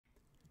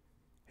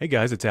Hey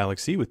guys, it's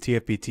Alex C. with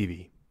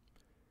TFBTV.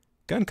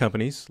 Gun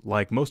companies,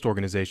 like most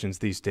organizations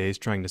these days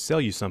trying to sell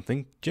you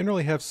something,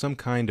 generally have some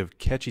kind of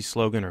catchy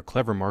slogan or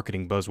clever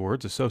marketing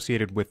buzzwords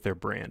associated with their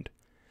brand.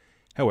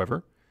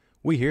 However,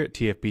 we here at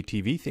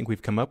TFBTV think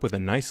we've come up with a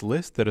nice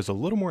list that is a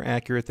little more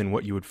accurate than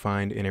what you would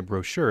find in a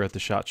brochure at the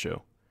SHOT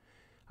Show.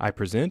 I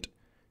present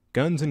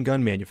Guns and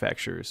Gun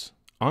Manufacturers,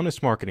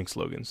 Honest Marketing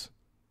Slogans.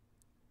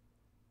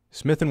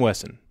 Smith &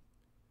 Wesson,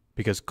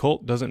 because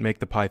Colt doesn't make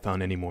the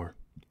Python anymore.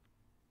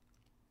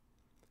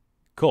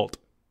 Colt,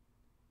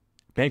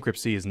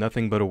 bankruptcy is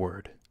nothing but a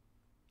word.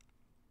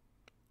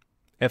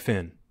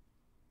 FN,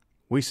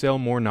 we sell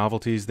more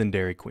novelties than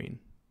Dairy Queen.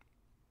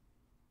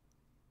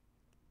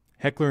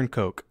 Heckler &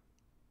 Koch,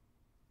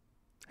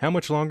 how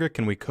much longer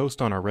can we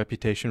coast on our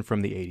reputation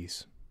from the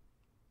 80s?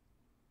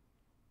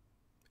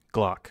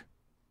 Glock,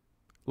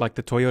 like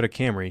the Toyota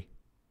Camry,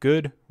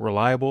 good,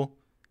 reliable,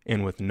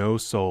 and with no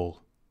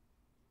soul.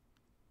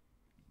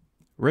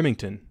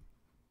 Remington,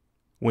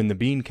 when the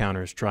bean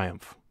counters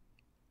triumph.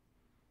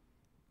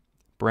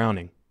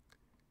 Browning,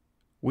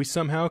 we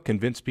somehow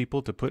convince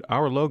people to put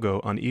our logo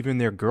on even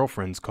their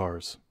girlfriend's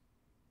cars.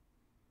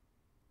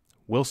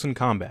 Wilson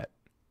Combat,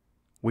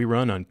 we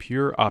run on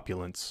pure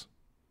opulence.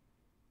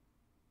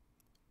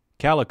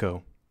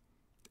 Calico,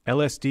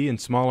 LSD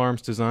and small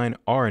arms design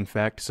are in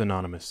fact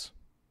synonymous.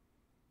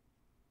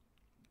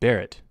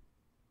 Barrett,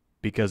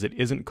 because it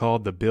isn't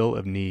called the Bill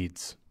of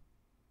Needs.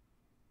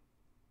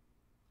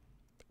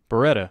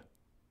 Beretta,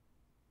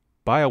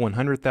 buy a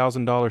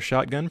 $100,000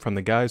 shotgun from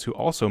the guys who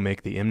also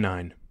make the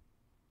M9.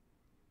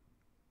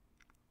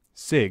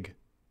 SIG,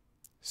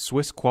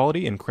 Swiss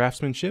quality and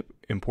craftsmanship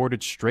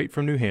imported straight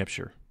from New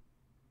Hampshire.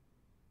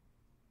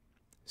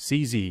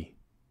 CZ,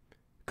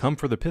 come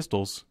for the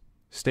pistols,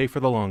 stay for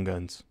the long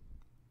guns.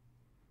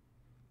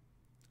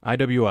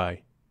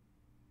 IWI,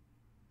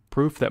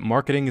 proof that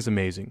marketing is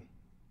amazing.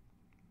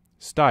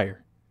 Steyr,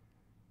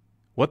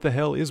 what the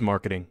hell is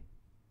marketing?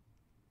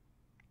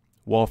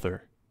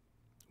 Walther,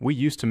 we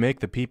used to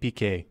make the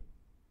PPK.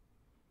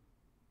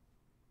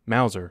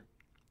 Mauser,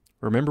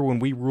 remember when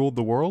we ruled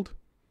the world?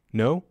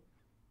 No?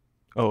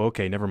 Oh,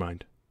 okay, never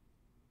mind.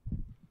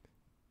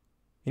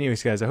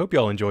 Anyways, guys, I hope you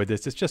all enjoyed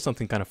this. It's just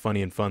something kind of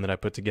funny and fun that I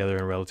put together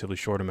in a relatively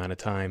short amount of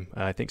time.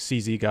 I think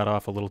CZ got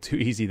off a little too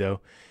easy, though.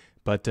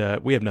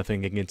 But we have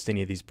nothing against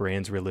any of these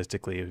brands,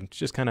 realistically. It's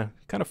just kind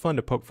of fun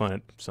to poke fun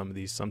at some of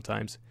these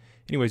sometimes.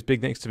 Anyways,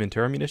 big thanks to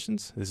Ventura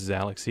Munitions. This is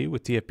Alex C.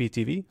 with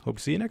TFBTV. Hope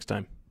to see you next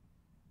time.